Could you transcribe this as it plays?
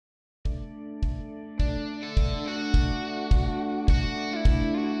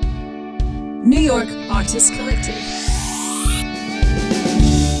New York Artist Collective.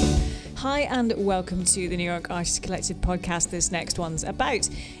 Hi and welcome to the New York Artist Collective podcast. This next one's about.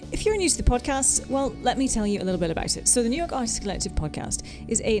 If you're new to the podcast, well, let me tell you a little bit about it. So the New York Artist Collective podcast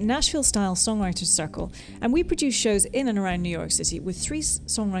is a Nashville-style songwriters circle, and we produce shows in and around New York City with 3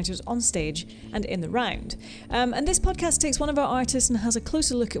 songwriters on stage and in the round. And this podcast takes one of our artists and has a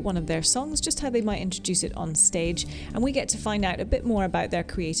closer look at one of their songs, just how they might introduce it on stage, and we get to find out a bit more about their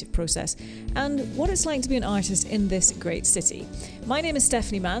creative process and what it's like to be an artist in this great city. My name is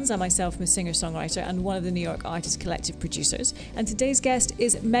Stephanie Manns. I myself am a singer-songwriter and one of the New York Artist Collective producers, and today's guest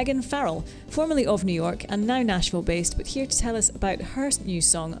is Meaghan Farrell, formerly of New York and now Nashville-based, but here to tell us about her new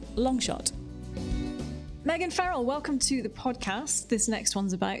song, Long Shot. Meaghan Farrell, welcome to the podcast. This next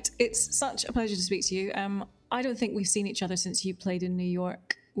one's about. It's such a pleasure to speak to you. I don't think we've seen each other since you played in New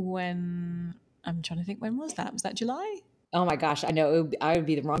York when... I'm trying to think, when was that? Was that July? Oh my gosh, I know I would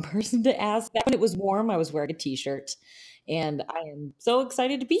be the wrong person to ask. That when it was warm, I was wearing a t-shirt, and I am so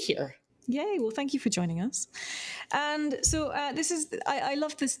excited to be here. Yay! Well, thank you for joining us. And so this is I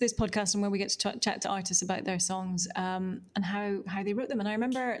love this podcast and where we get to chat to artists about their songs and how they wrote them. And I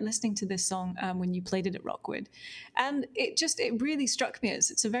remember listening to this song when you played it at Rockwood, and it really struck me.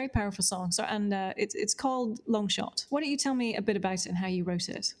 It's a very powerful song. So it's called Long Shot. Why don't you tell me a bit about it and how you wrote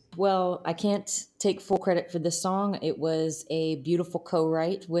it? Well, I can't take full credit for this song. It was a beautiful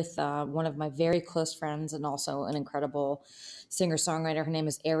co-write with one of my very close friends and also an incredible singer-songwriter. Her name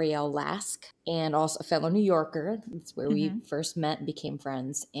is Ariel Lask, and also a fellow New Yorker. That's where we first met and became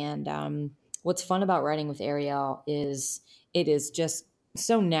friends. And what's fun about writing with Ariel is it is just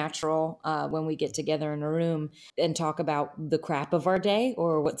so natural when we get together in a room and talk about the crap of our day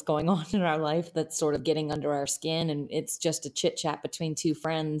or what's going on in our life that's sort of getting under our skin. And it's just a chit chat between two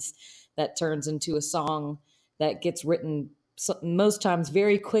friends that turns into a song that gets written most times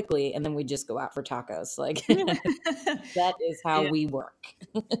very quickly. And then we just go out for tacos. Like that is how we work.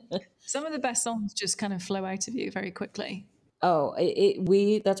 Some of the best songs just kind of flow out of you very quickly. Oh,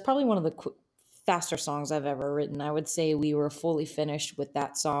 that's probably one of the faster songs I've ever written. I would say we were fully finished with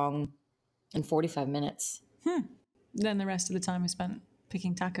that song in 45 minutes. Then the rest of the time is spent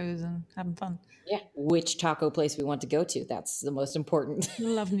picking tacos and having fun. Yeah. Which taco place we want to go to. That's the most important.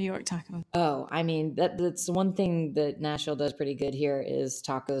 Love New York tacos. Oh, I mean, that's one thing that Nashville does pretty good here is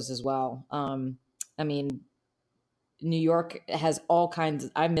tacos as well. I mean, New York has all kinds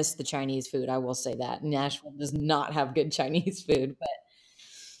I miss the Chinese food. I will say that. Nashville does not have good Chinese food, but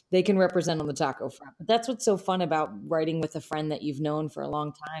they can represent on the taco front. But that's what's so fun about writing with a friend that you've known for a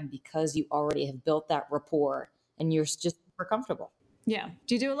long time, because you already have built that rapport and you're just super comfortable. Yeah.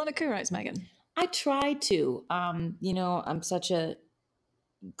 Do you do a lot of co-writes, Meaghan? I try to. I'm such a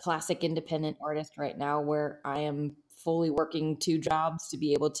classic independent artist right now where I am fully working 2 jobs to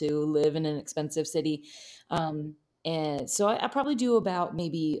be able to live in an expensive city. And so I probably do about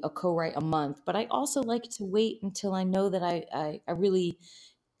maybe a co-write a month, but I also like to wait until I know that I really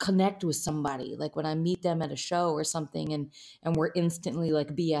connect with somebody, like when I meet them at a show or something and we're instantly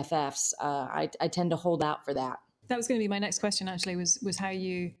like BFFs. I tend to hold out for that. That was going to be my next question, actually, was how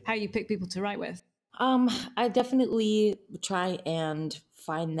you pick people to write with. I definitely try and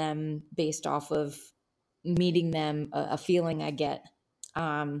find them based off of meeting them, a feeling I get.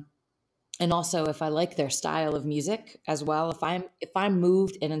 And also if I like their style of music as well. If I'm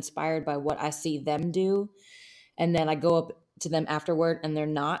moved and inspired by what I see them do, and then I go up to them afterward and they're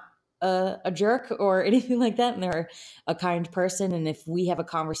not a jerk or anything like that, and they're a kind person, and if we have a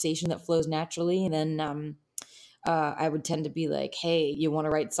conversation that flows naturally, then I would tend to be like, hey, you want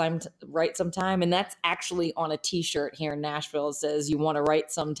to write sometime? And that's actually on a t-shirt here in Nashville. It says, you want to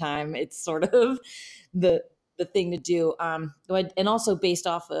write sometime. It's sort of the thing to do. And also based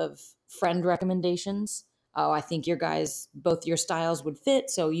off of friend recommendations. Oh, I think both your styles would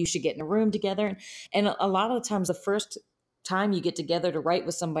fit, so you should get in a room together. And a lot of the times, the first time you get together to write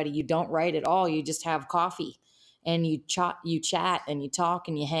with somebody, you don't write at all. You just have coffee and you chat and you talk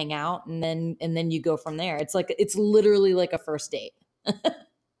and you hang out, and then you go from there. It's literally like a first date.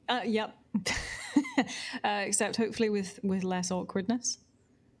 Yep. Except hopefully with less awkwardness.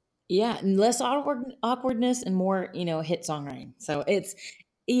 Yeah, and less awkwardness and more, hit songwriting. So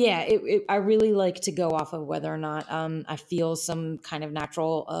I really like to go off of whether or not I feel some kind of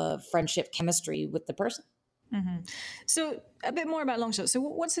natural friendship chemistry with the person. Mm-hmm. So a bit more about Long Shot. So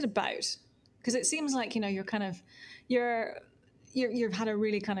what's it about? Because it seems like you've had a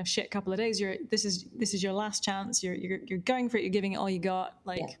really kind of shit couple of days. This is your last chance. You're going for it. You're giving it all you got.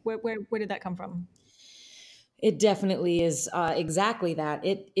 Where did that come from? It definitely is exactly that.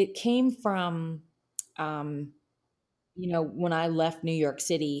 It came from when I left New York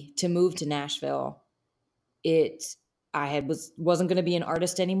City to move to Nashville, wasn't going to be an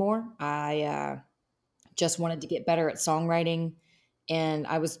artist anymore. I just wanted to get better at songwriting, and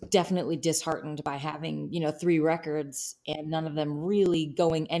I was definitely disheartened by having 3 records and none of them really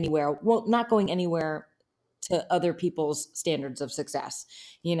going anywhere. Well, not going anywhere to other people's standards of success.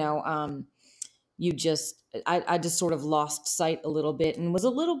 I just sort of lost sight a little bit and was a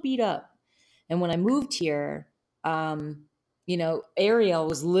little beat up. And when I moved here, Ariel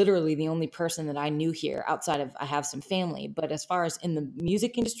was literally the only person that I knew here outside of I have some family. But as far as in the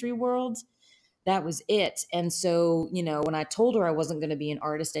music industry world, that was it. And so, when I told her I wasn't going to be an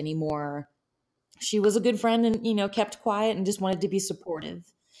artist anymore, she was a good friend and, kept quiet and just wanted to be supportive.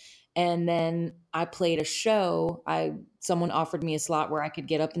 And then I played a show. Someone offered me a slot where I could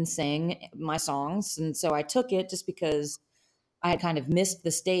get up and sing my songs. And so I took it just because I had kind of missed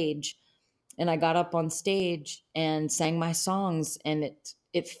the stage. And I got up on stage and sang my songs, and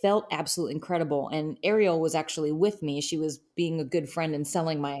it felt absolutely incredible. And Ariel was actually with me. She was being a good friend and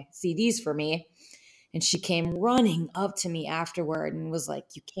selling my CDs for me. And she came running up to me afterward and was like,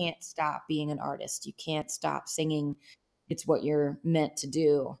 "You can't stop being an artist. You can't stop singing. It's what you're meant to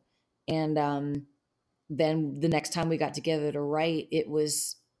do." And then the next time we got together to write, it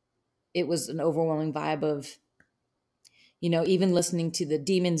was an overwhelming vibe of, even listening to the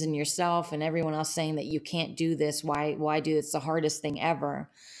demons in yourself and everyone else saying that you can't do this. Why do it's the hardest thing ever?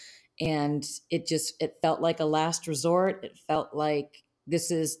 And it felt like a last resort. It felt like this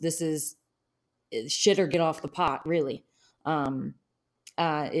is shit or get off the pot, really.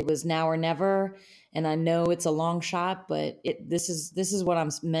 It was now or never. And I know it's a long shot, but this is what I'm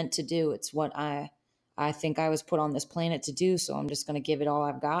meant to do. It's what I think I was put on this planet to do. So I'm just going to give it all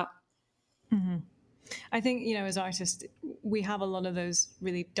I've got. Mm-hmm. I think, as artists, we have a lot of those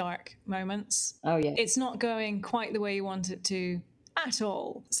really dark moments. Oh, yeah. It's not going quite the way you want it to at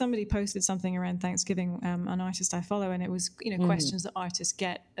all. Somebody posted something around Thanksgiving, an artist I follow, and it was, questions that artists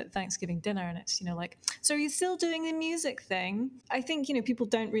get at Thanksgiving dinner. And it's, like, so are you still doing the music thing? I think, people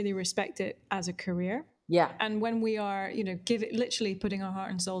don't really respect it as a career. Yeah. And when we are, literally putting our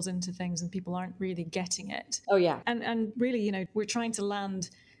heart and souls into things and people aren't really getting it. Oh, yeah. And really, we're trying to land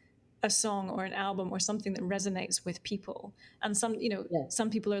a song or an album or something that resonates with people. And some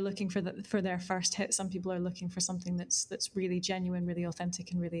people are looking for their first hit. Some people are looking for something that's really genuine, really authentic,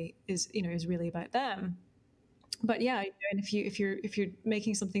 and really is really about them. But yeah, and if you're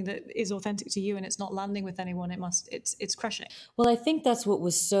making something that is authentic to you and it's not landing with anyone, it's crushing. Well, I think that's what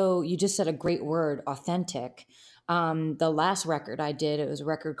was you just said a great word, authentic. The last record I did, it was a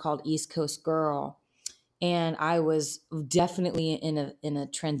record called East Coast Girl. And I was definitely in a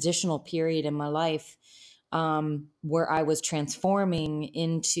transitional period in my life where I was transforming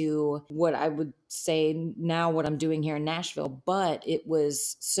into what I would say now what I'm doing here in Nashville. But it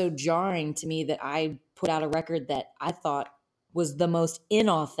was so jarring to me that I put out a record that I thought was the most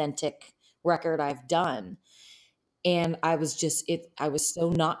inauthentic record I've done. And I was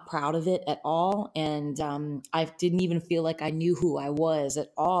so not proud of it at all. And I didn't even feel like I knew who I was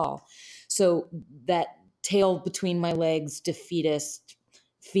at all. So that tail between my legs, defeatist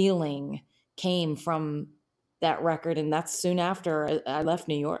feeling came from that record. And that's soon after I left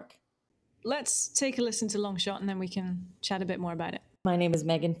New York. Let's take a listen to Long Shot and then we can chat a bit more about it. My name is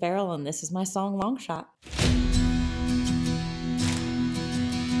Meaghan Farrell and this is my song Long Shot.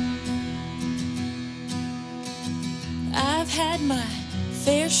 I've had my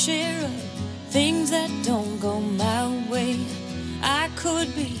fair share of things that don't go my way. I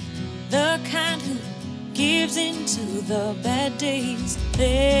could be the kind who gives into the bad days.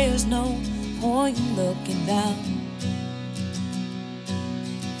 There's no point in looking down,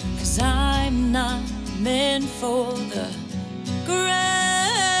 'cause I'm not meant for the ground.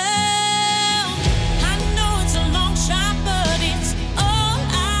 I know it's a long shot, but it's all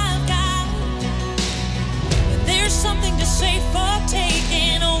I've got. But there's something to say for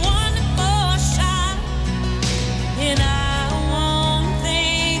taking one more shot, and I won't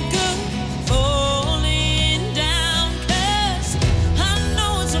think of falling down, 'cause I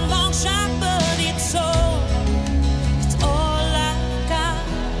know it's a long shot, but it's all I've got.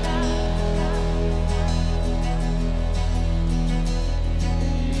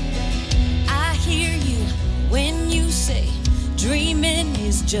 I hear you when you say dreaming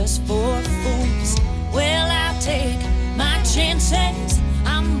is just for fools. Well, I'll take my chances.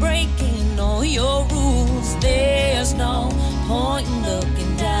 I'm breaking all your rules. There's no point in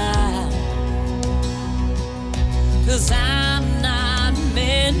looking down, 'cause I'm not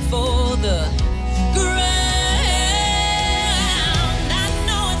meant for the ground. I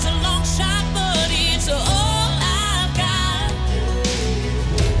know it's a long shot, but it's all I've got.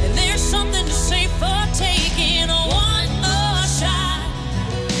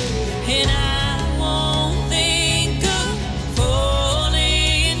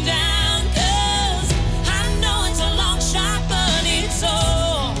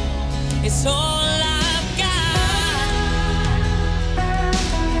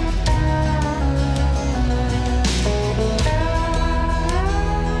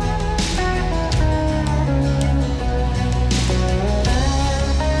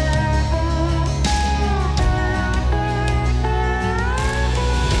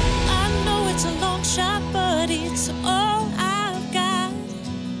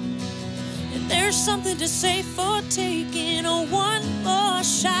 there's something to say for taking a one more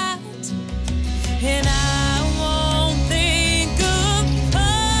shot. And I won't think of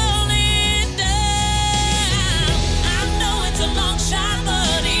falling down. I know it's a long shot,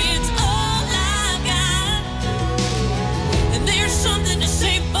 but it's all I've got. And there's something to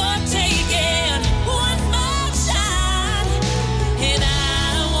say for taking one more shot. And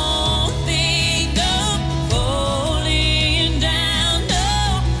I won't think of falling down.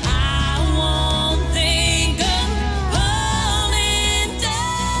 No, I won't think of falling down.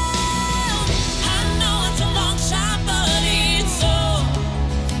 I know it's a long shot, but it's all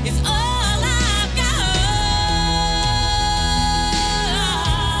I've got.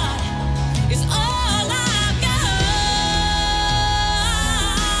 It's all I've got.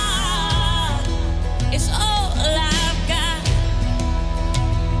 It's all I've got.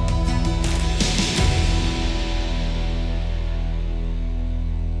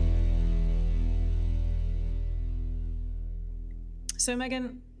 So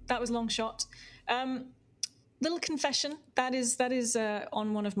Meaghan, that was Long Shot. Little confession, that is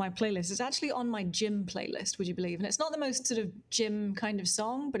on one of my playlists. It's actually on my gym playlist, would you believe? And it's not the most sort of gym kind of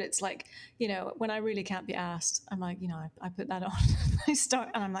song, but it's like, you know, when I really can't be asked, I'm like, you know, I put that on. I start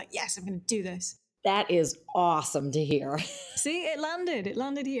and I'm like, yes, I'm going to do this. That is awesome to hear. See, it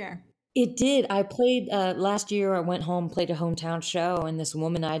landed here. It did. I played last year. I went home, played a hometown show, and this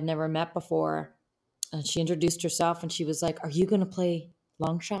woman I'd never met before, she introduced herself and she was like, "Are you going to play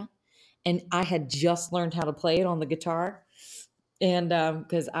Long Shot?" And I had just learned how to play it on the guitar, and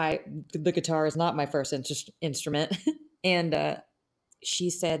because the guitar is not my first instrument, and she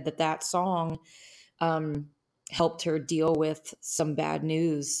said that song helped her deal with some bad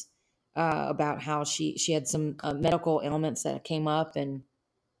news about how she had some medical ailments that came up, and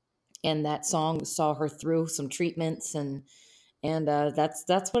that song saw her through some treatments, and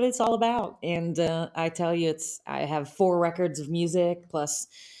that's what it's all about. And I tell you, I have 4 records of music plus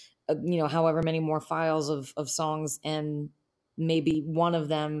however many more files of songs, and maybe one of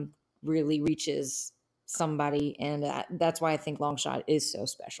them really reaches somebody, and that's why I think Long Shot is so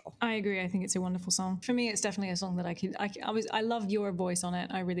special. I agree. I think it's a wonderful song. For me, it's definitely a song that I love your voice on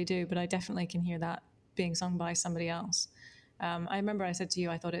it. I really do, but I definitely can hear that being sung by somebody else. I remember I said to you,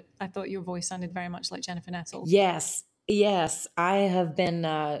 I thought your voice sounded very much like Jennifer Nettles. Yes, I have been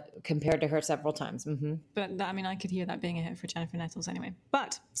compared to her several times. Mm-hmm. But I could hear that being a hit for Jennifer Nettles anyway.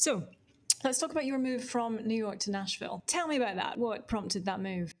 But so let's talk about your move from New York to Nashville. Tell me about that. What prompted that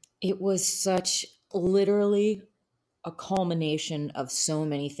move? It was such literally a culmination of so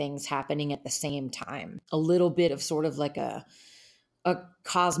many things happening at the same time. A little bit of sort of like a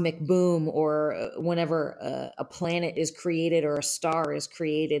cosmic boom, or whenever a planet is created or a star is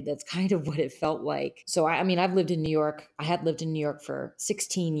created. That's kind of what it felt like. So I've lived in New York. I had lived in New York for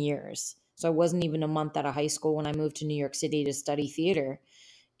 16 years. So I wasn't even a month out of high school when I moved to New York City to study theater.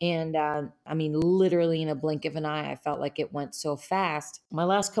 And literally in a blink of an eye, I felt like it went so fast. My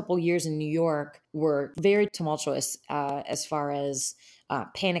last couple years in New York were very tumultuous as far as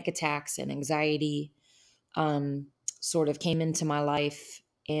panic attacks and anxiety sort of came into my life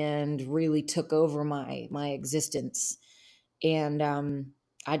and really took over my existence. And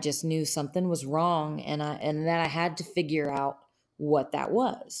I just knew something was wrong, and that I had to figure out what that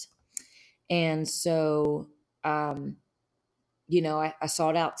was. And so, I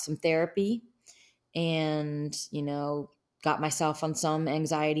sought out some therapy, and, got myself on some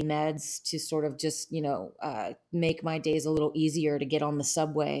anxiety meds to sort of just, make my days a little easier to get on the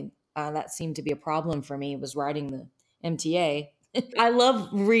subway. That seemed to be a problem for me, was riding the MTA. I love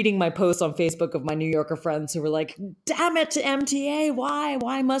reading my posts on Facebook of my New Yorker friends who were like, "Damn it, MTA,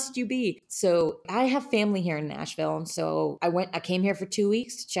 why must you be?" So I have family here in Nashville. And so I came here for 2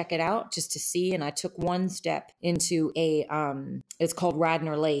 weeks to check it out, just to see. And I took one step into it's called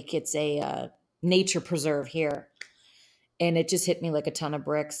Radnor Lake. It's a nature preserve here. And it just hit me like a ton of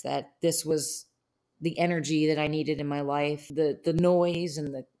bricks that this was the energy that I needed in my life, the noise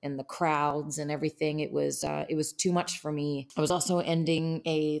and the crowds and everything. It was too much for me. I was also ending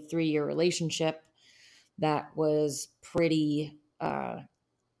a 3-year relationship that was pretty, it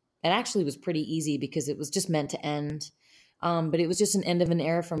actually was pretty easy because it was just meant to end. But it was just an end of an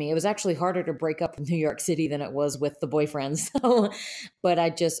era for me. It was actually harder to break up in New York City than it was with the boyfriends. But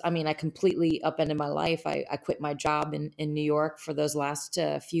I completely upended my life. I quit my job in New York for those last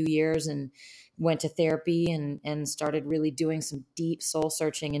few years and went to therapy and started really doing some deep soul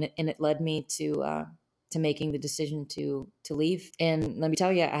searching. And it led me to making the decision to leave. And let me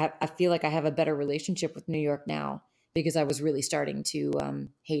tell you, I feel like I have a better relationship with New York now because I was really starting to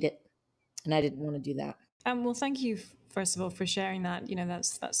hate it. And I didn't want to do that. Well, thank you, first of all, for sharing that.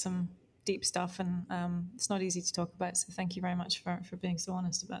 That's some deep stuff, and it's not easy to talk about. So thank you very much for being so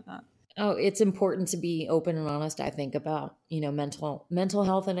honest about that. Oh, it's important to be open and honest, I think, about, mental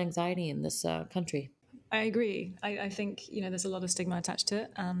health and anxiety in this country. I agree. I think there's a lot of stigma attached to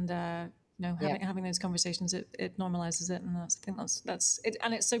it, and having those conversations, it normalizes it, and I think that's it.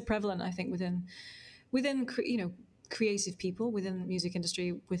 And it's so prevalent, I think, within creative people, within the music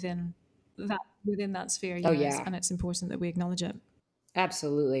industry, within that sphere. And it's important that we acknowledge it.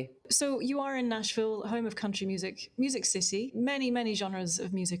 Absolutely. So you are in Nashville, home of country music, Music City. Many genres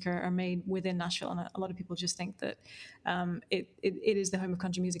of music are made within Nashville, and a lot of people just think that it is the home of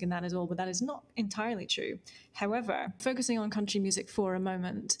country music and that is all, but that is not entirely true. However, focusing on country music for a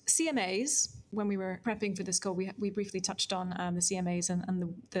moment, CMAs, when we were prepping for this call, we briefly touched on the CMAs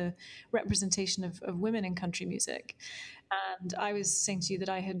and the representation of women in country music. And I was saying to you that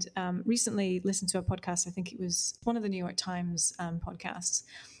I had recently listened to a podcast. I think it was one of the New York Times podcasts.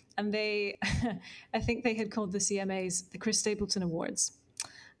 And they, I think they had called the CMAs the Chris Stapleton Awards,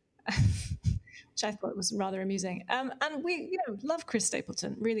 which I thought was rather amusing. And we, love Chris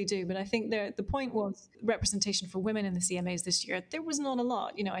Stapleton, really do. But I think the point was representation for women in the CMAs this year. There was not a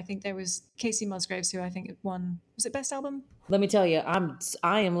lot. I think there was Casey Musgraves, who I think won, was it Best Album? Let me tell you,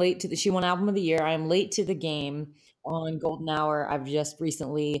 I am late to she won Album of the Year. I am late to the game on Golden Hour. I've just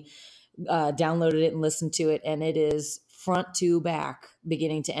recently downloaded it and listened to it, and it is front to back,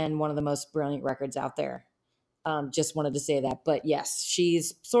 beginning to end, one of the most brilliant records out there. Just wanted to say that. But yes,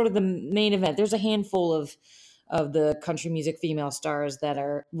 she's sort of the main event. There's a handful of the country music female stars that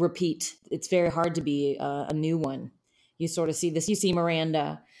are repeat. It's very hard to be a new one. You sort of see this. You see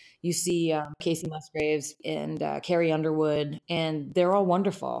Miranda, you see Casey Musgraves and Carrie Underwood, and they're all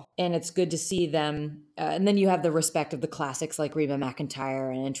wonderful. And it's good to see them. And then you have the respect of the classics like Reba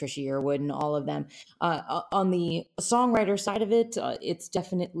McEntire and Trisha Yearwood and all of them. On the songwriter side of it, it's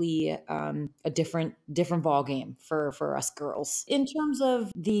definitely a different ball game for us girls. In terms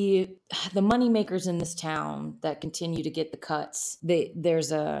of the money makers in this town that continue to get the cuts,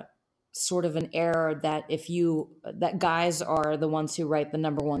 there's a sort of an error that that guys are the ones who write the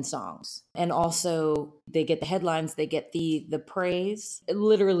number one songs, and also they get the headlines, they get the praise.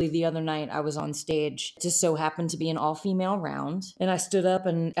 Literally the other night I was on stage, it just so happened to be an all-female round, and I stood up,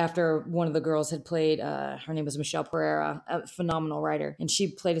 and after one of the girls had played, her name was Michelle Pereira, a phenomenal writer, and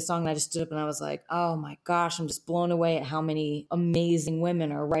she played a song, and I just stood up and I was like, oh my gosh, I'm just blown away at how many amazing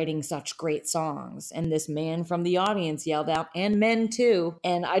women are writing such great songs. And this man from the audience yelled out, and men too,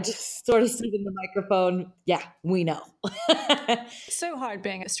 and I just sort of said in the microphone, yeah, we know. So hard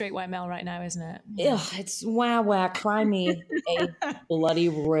being a straight white male right now, isn't it? Yeah. Ugh, it's wah, cry me a bloody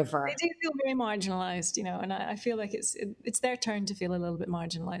river. They do feel very marginalized, and I feel like it's their turn to feel a little bit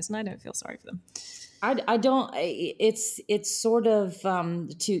marginalized, and I don't feel sorry for them. I don't. It's sort of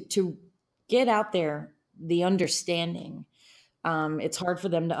to get out there the understanding. It's hard for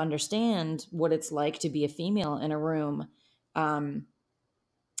them to understand what it's like to be a female in a room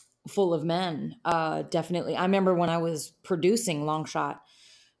full of men. Definitely. I remember when I was producing Long Shot,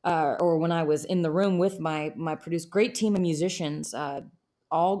 or when I was in the room with my produced great team of musicians,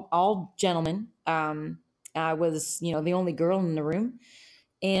 all gentlemen. I was, the only girl in the room,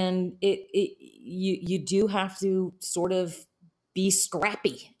 and you do have to sort of be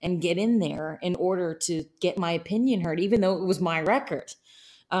scrappy and get in there in order to get my opinion heard, even though it was my record.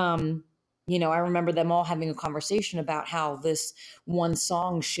 I remember them all having a conversation about how this one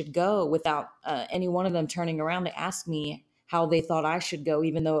song should go without any one of them turning around to ask me how they thought I should go,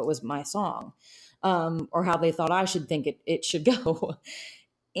 even though it was my song, or how they thought I should think it should go.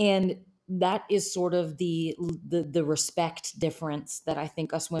 And that is sort of the respect difference that I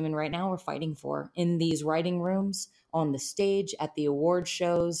think us women right now are fighting for in these writing rooms, on the stage, at the award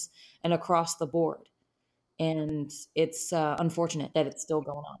shows, and across the board. And it's unfortunate that it's still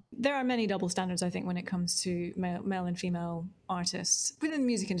going on. There are many double standards, I think, when it comes to male and female artists within the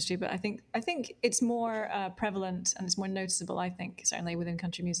music industry. But I think it's more prevalent and it's more noticeable, I think, certainly within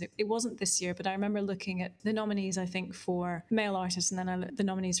country music. It wasn't this year, but I remember looking at the nominees, I think, for male artists, and then the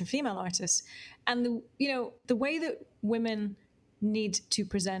nominees for female artists. And, the way that women need to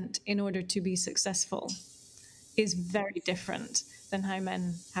present in order to be successful is very different than how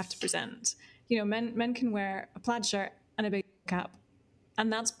men have to present. Men can wear a plaid shirt and a big cap,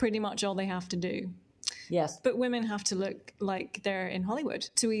 and that's pretty much all they have to do. Yes. But women have to look like they're in Hollywood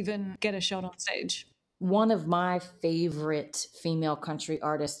to even get a shot on stage. One of my favorite female country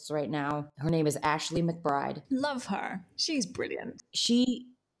artists right now, her name is Ashley McBryde. Love her. She's brilliant. She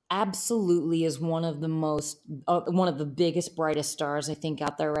absolutely is one of the biggest, brightest stars, I think,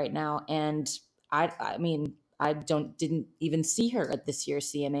 out there right now. And I mean, I didn't even see her at this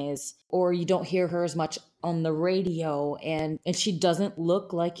year's CMAs, or you don't hear her as much on the radio, and she doesn't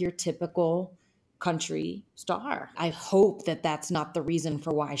look like your typical country star. I hope that that's not the reason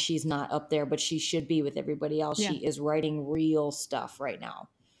for why she's not up there, but she should be with everybody else. Yeah. She is writing real stuff right now.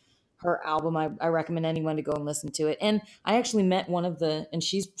 Her album, I recommend anyone to go and listen to it. And I actually met one of and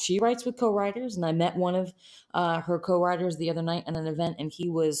she writes with co-writers, and I met one of her co-writers the other night at an event, and he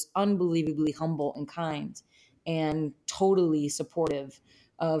was unbelievably humble and kind and totally supportive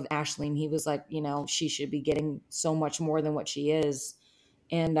of Ashley. And he was like, she should be getting so much more than what she is.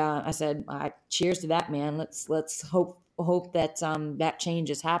 And I said, cheers to that, man. Let's hope that that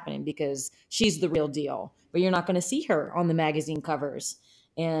change is happening, because she's the real deal. But you're not going to see her on the magazine covers,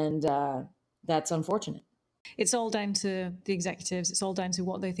 and that's unfortunate. It's all down to the executives. It's all down to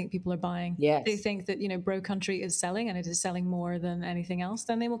what they think people are buying. Yes. They think that, Bro Country is selling, and it is selling more than anything else,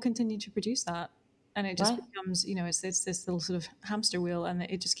 then they will continue to produce that. And it just becomes, it's this little sort of hamster wheel, and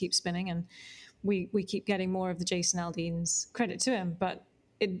it just keeps spinning. And we keep getting more of the Jason Aldean's, credit to him, but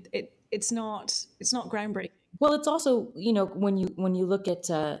it's not groundbreaking. Well, it's also, when you look at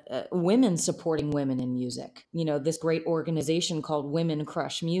women supporting women in music, this great organization called Women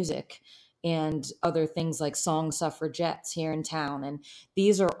Crush Music, and other things like Song Suffragettes here in town. And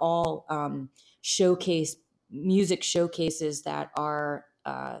these are all music showcases that are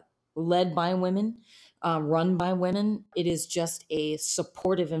led by women, run by women. It is just a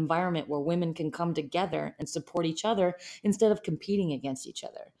supportive environment where women can come together and support each other instead of competing against each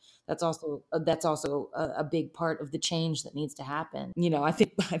other. That's also a big part of the change that needs to happen. I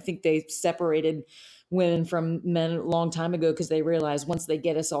think they separated women from men a long time ago, because they realized once they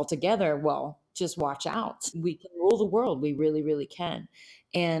get us all together, well, just watch out. We can rule the world. We really, really can.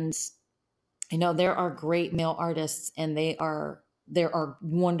 And there are great male artists, and there are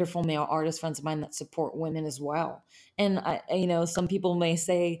wonderful male artist friends of mine that support women as well. And some people may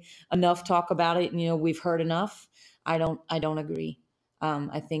say enough talk about it, we've heard enough. I don't agree.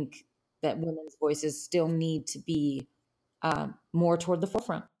 I think that women's voices still need to be more toward the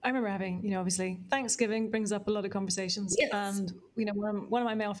forefront. I remember having, obviously Thanksgiving brings up a lot of conversations. Yes. And, one of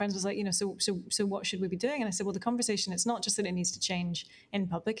my male friends was like, so what should we be doing? And I said, well, the conversation, it's not just that it needs to change in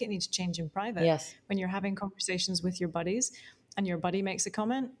public, it needs to change in private. Yes. When you're having conversations with your buddies and your buddy makes a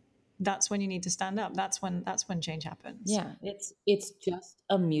comment, that's when you need to stand up. That's when change happens. Yeah, it's just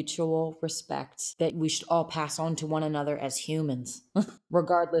a mutual respect that we should all pass on to one another as humans,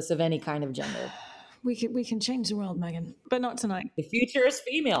 regardless of any kind of gender. We can change the world, Meaghan, but not tonight. The future is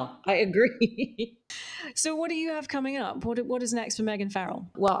female. I agree. So what do you have coming up? What is next for Meaghan Farrell?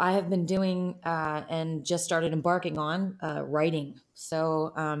 Well, I have been doing and just started embarking on writing.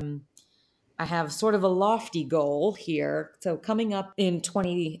 So I have sort of a lofty goal here. So coming up in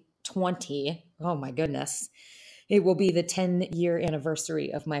 2020, oh my goodness, it will be the 10-year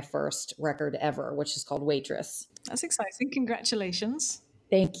anniversary of my first record ever, which is called Waitress. That's exciting. Congratulations.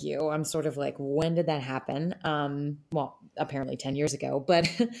 Thank you. I'm sort of like, when did that happen? Well, apparently 10 years ago, but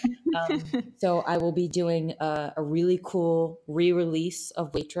so I will be doing a really cool re-release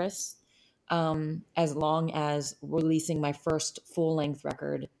of Waitress, as long as releasing my first full-length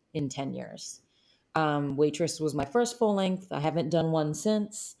record in 10 years. Waitress was my first full-length. I haven't done one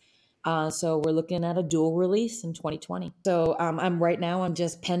since. So we're looking at a dual release in 2020. So I'm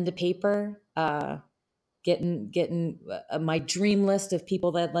just pen to paper, getting my dream list of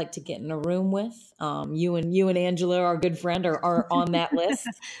people that I'd like to get in a room with. You and Angela, our good friend, are on that list.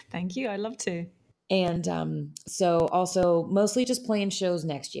 Thank you. I'd love to. And so also mostly just playing shows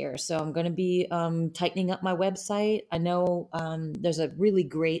next year. So I'm going to be tightening up my website. I know there's a really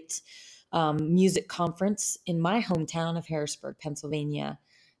great music conference in my hometown of Harrisburg, Pennsylvania,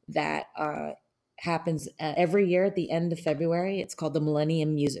 that happens every year at the end of February. It's called the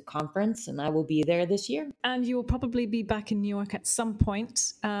Millennium Music Conference, and I will be there this year. And you will probably be back in New York at some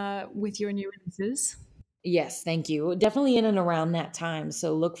point with your new releases. Yes, thank you. Definitely in and around that time.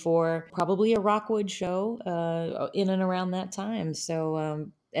 So look for probably a Rockwood show in and around that time. So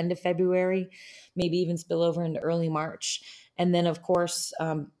end of February, maybe even spill over into early March. And then, of course,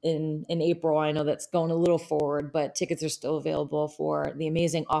 in April, I know that's going a little forward, but tickets are still available for the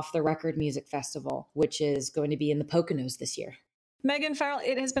amazing Off the Record Music Festival, which is going to be in the Poconos this year. Meaghan Farrell,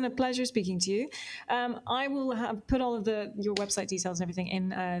 it has been a pleasure speaking to you. I will put all of your website details and everything in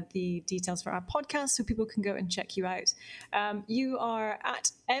the details for our podcast so people can go and check you out. You are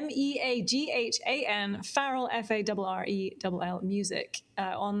at Meaghan Farrell, Farrell Music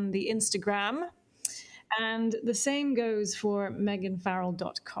on the Instagram. And the same goes for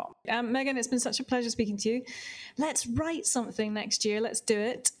meaghanfarrell.com. Meaghan, it's been such a pleasure speaking to you. Let's write something next year. Let's do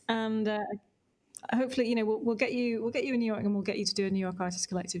it. And hopefully, we'll get you in New York, and we'll get you to do a New York Artists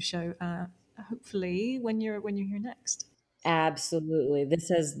Collective show. Hopefully, when you're here next. Absolutely.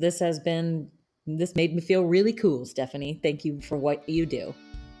 This made me feel really cool, Stephanie. Thank you for what you do.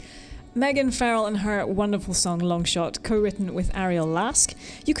 Meaghan Farrell and her wonderful song Long Shot, co-written with Ariel Lask.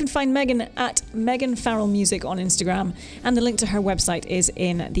 You can find Meaghan at Meaghan Farrell Music on Instagram, and the link to her website is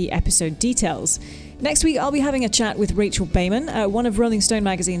in the episode details. Next week, I'll be having a chat with Rachel Bayman, one of Rolling Stone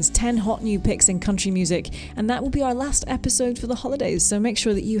magazine's 10 hot new picks in country music, and that will be our last episode for the holidays, so make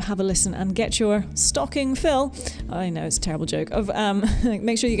sure that you have a listen and get your stocking fill. I know, it's a terrible joke.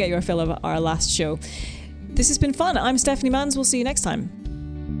 Make sure you get your fill of our last show. This has been fun. I'm Stephanie Manns. We'll see you next time.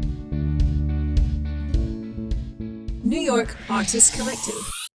 New York Artists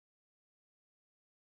Collective.